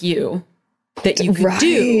fuck you that you could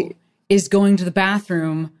do is going to the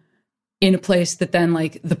bathroom in a place that then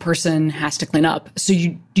like the person has to clean up. So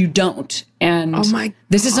you don't. And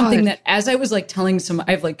this is something that as I was like telling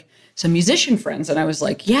I have like some musician friends and I was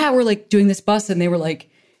like, yeah, we're like doing this bus. And they were like,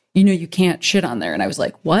 you can't shit on there. And I was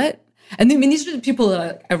like, what? And these are the people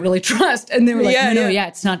that I really trust. And they were like, no,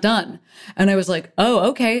 it's not done. And I was like, oh,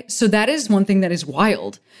 okay. So that is one thing that is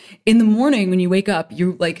wild. In the morning when you wake up,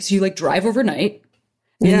 you drive overnight.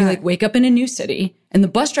 And then you like wake up in a new city and the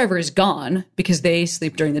bus driver is gone because they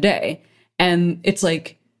sleep during the day. And it's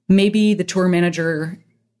like, maybe the tour manager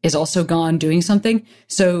is also gone doing something.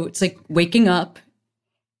 So it's like waking up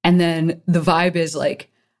and then the vibe is like,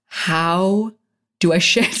 how do I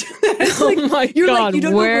shit? Like, oh my you're God, like, you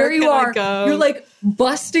don't know where you are. You're like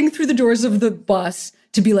busting through the doors of the bus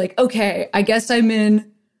to be like, okay, I guess I'm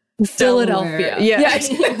in Philadelphia. Yeah.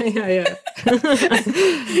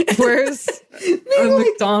 Where's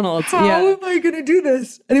McDonald's? How am I going to do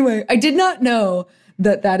this? Anyway, I did not know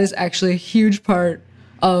that is actually a huge part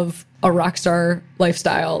of a rock star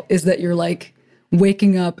lifestyle is that you're like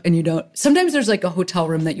waking up and you don't. Sometimes there's like a hotel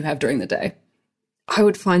room that you have during the day. I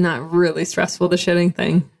would find that really stressful, the shitting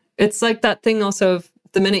thing. It's like that thing also of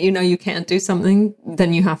the minute you know you can't do something,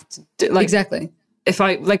 then you have to do like exactly. If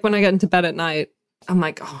I like when I get into bed at night, I'm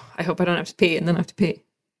like, oh, I hope I don't have to pee, and then I have to pee.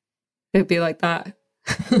 It'd be like that.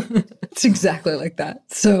 It's exactly like that.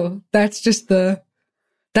 So that's the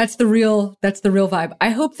real vibe. I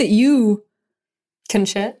hope that you can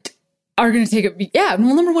shit. Are going to take it. Yeah.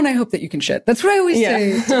 Well, number one, I hope that you can shit. That's what I always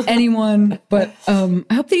say to anyone. But I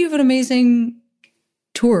hope that you have an amazing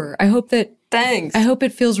tour. I hope that. Thanks. I hope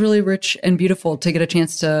it feels really rich and beautiful to get a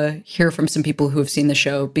chance to hear from some people who have seen the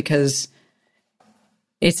show because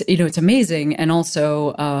it's, it's amazing. And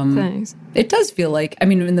also, thanks. It does feel like, I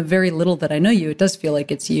mean, in the very little that I know you, it does feel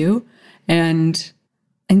like it's you. And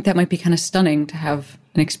I think that might be kind of stunning to have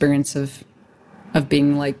an experience of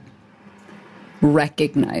being like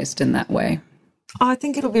recognized in that way. Oh, I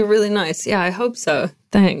think it'll be really nice. Yeah, I hope so.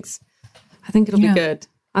 Thanks. I think it'll be good.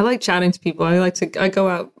 I like chatting to people. I go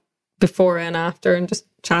out before and after and just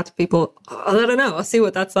chat to people. I don't know. I'll see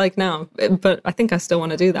what that's like now. But I think I still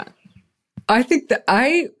want to do that. I think that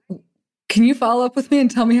can you follow up with me and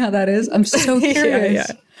tell me how that is? I'm so curious.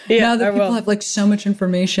 Now that people have like so much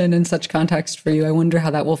information and such context for you, I wonder how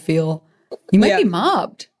that will feel. You might be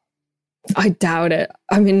mobbed. I doubt it.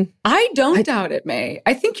 I mean, I don't doubt it, Mae.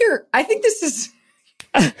 I think this is,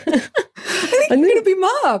 I think you're going to be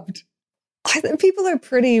mobbed. I think people are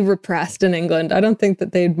pretty repressed in England. I don't think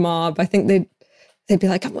that they'd mob. I think they'd be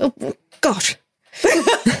like, oh, gosh.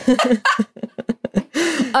 I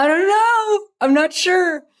don't know. I'm not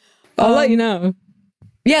sure. I'll let you know.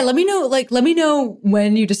 Yeah, let me know. Let me know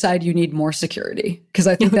when you decide you need more security, because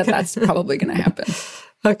I think that's probably going to happen.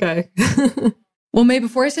 Okay. Well, Mae,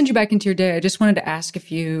 before I send you back into your day, I just wanted to ask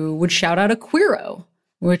if you would shout out a queero,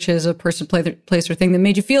 which is a person, place, or thing that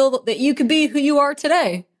made you feel that you could be who you are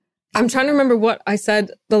today. I'm trying to remember what I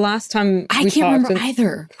said the last time I can't remember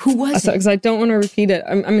either. Who was it? Because I don't want to repeat it.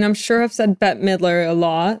 I mean, I'm sure I've said Bette Midler a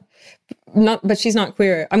lot, but she's not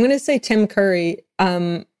queer. I'm going to say Tim Curry.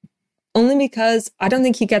 only because I don't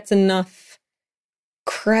think he gets enough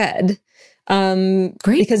cred. Great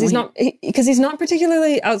because point. he's not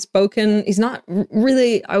particularly outspoken. He's not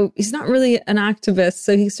really an activist.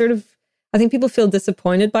 So he sort of, I think people feel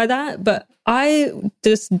disappointed by that. But I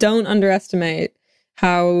just don't underestimate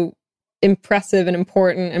how impressive and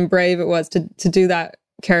important and brave it was to do that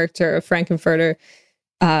character of Frankenfurter.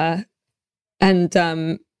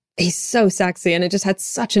 And he's so sexy, and it just had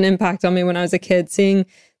such an impact on me when I was a kid, seeing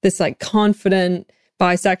this like confident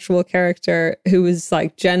bisexual character who was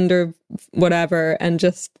like gender whatever and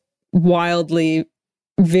just wildly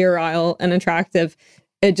virile and attractive.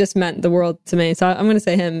 It just meant the world to me. So I'm going to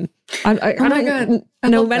say him. I don't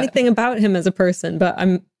know anything about him as a person, but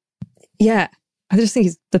I just think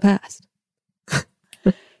he's the best.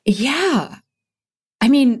 Yeah. I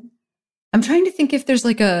mean, I'm trying to think if there's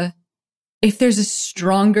a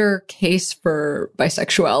stronger case for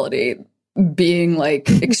bisexuality being like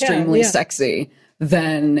extremely sexy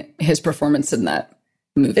than his performance in that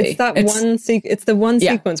movie. It's the one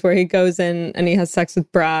sequence where he goes in and he has sex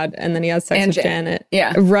with Brad and then he has sex with Janet.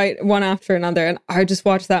 Yeah. Right, one after another. And I just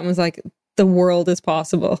watched that and was like, the world is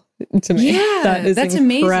possible to me. Yeah, that's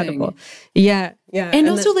incredible. Amazing. Yeah. And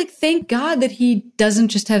also, like, thank God that he doesn't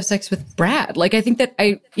just have sex with Brad. Like, I think that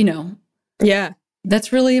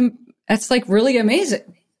that's like really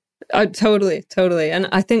amazing. Totally. And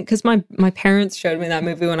I think because my parents showed me that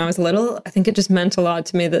movie when I was little, I think it just meant a lot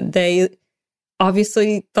to me that they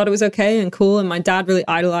obviously thought it was okay and cool. And my dad really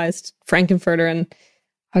idolized Frankenfurter. And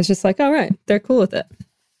I was just like, all right, they're cool with it.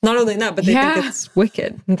 Not only that, but they think it's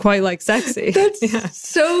wicked and quite like sexy. That's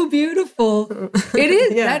so beautiful. It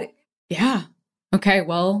is. Okay,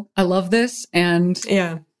 well, I love this. And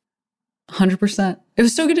 100%. It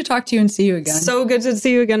was so good to talk to you and see you again. So good to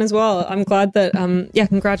see you again as well. I'm glad that,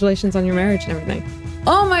 congratulations on your marriage and everything.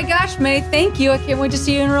 Oh my gosh, Mae, thank you. I can't wait to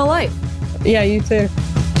see you in real life. Yeah, you too.